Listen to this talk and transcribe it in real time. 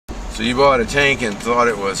So you bought a tank and thought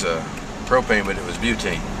it was propane, but it was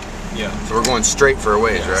butane. Yeah. So we're going straight for a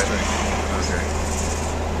ways, right? Straight.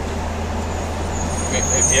 Okay.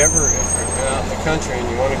 If you're out in the country and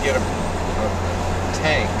you want to get a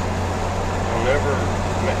tank,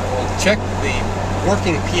 check the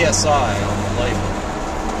working PSI on the label.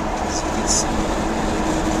 It's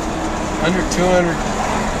under 200.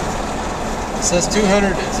 It says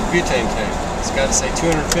 200. It's a butane tank. It's got to say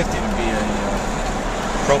 250 to be a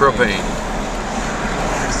propane.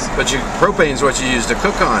 But propane is what you use to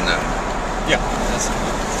cook on, though. Yeah,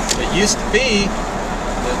 it used to be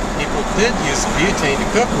that people did use butane to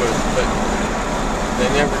cook with, but they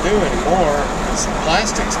never do anymore because the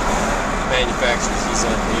plastics manufacturers use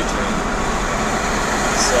that butane.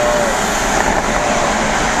 So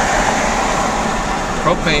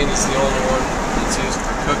propane is the only one that's used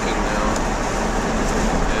for cooking now,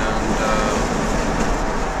 and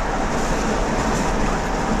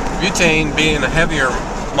butane, being a heavier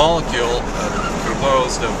molecule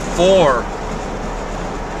composed of 4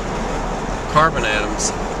 carbon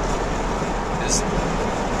atoms, is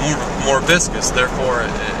more viscous. Therefore,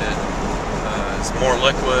 it is more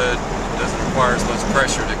liquid. Doesn't require as much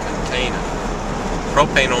pressure to contain it.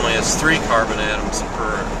 Propane only has 3 carbon atoms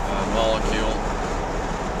per molecule,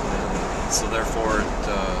 and so therefore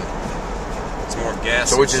it's more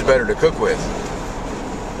gaseous. So which is better to cook with?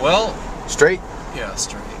 Well, straight? Yeah,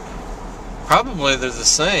 straight. Probably they're the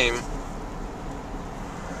same.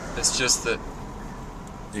 It's just that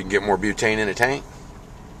you can get more butane in a tank?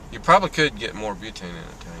 You probably could get more butane in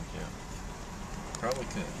a tank, yeah. Probably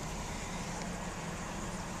could.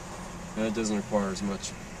 That doesn't require as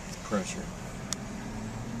much pressure.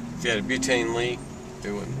 If you had a butane leak,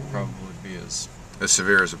 it wouldn't probably be as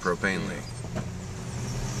severe as a propane leak.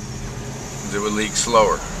 It would leak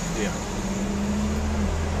slower. Yeah.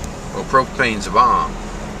 Well, propane's a bomb.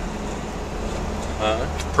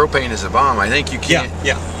 Propane is a bomb. I think you can't.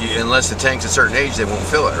 Unless the tank's a certain age, they won't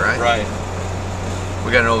fill it, right? Right.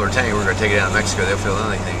 We got an older tank. We're going to take it out of Mexico. They'll fill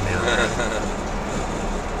anything now.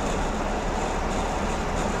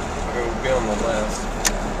 Okay, we'll be on the left.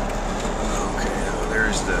 Okay, well,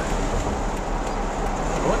 there's the.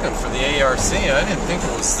 I'm looking for the ARC. I didn't think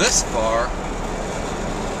it was this far.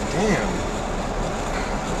 Damn.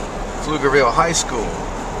 Pflugerville High School.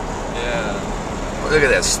 Yeah. Well, look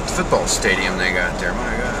at that football stadium they got there.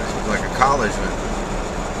 My gosh, it's like a college one.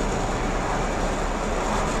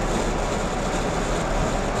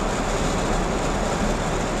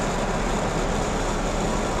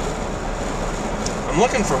 I'm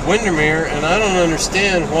looking for Windermere, and I don't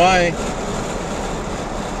understand why.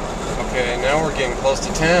 Okay, now we're getting close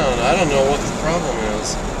to town. I don't know what the problem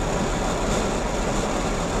is.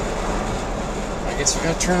 I guess we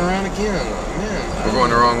gotta turn around again. Oh, man. We're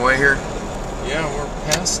going the wrong way here? Yeah, we're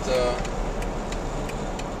past,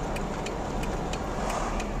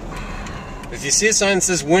 if you see a sign that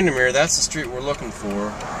says Windermere, that's the street we're looking for.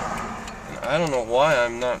 And I don't know why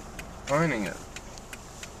I'm not finding it.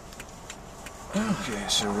 Okay,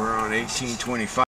 so we're on 1825.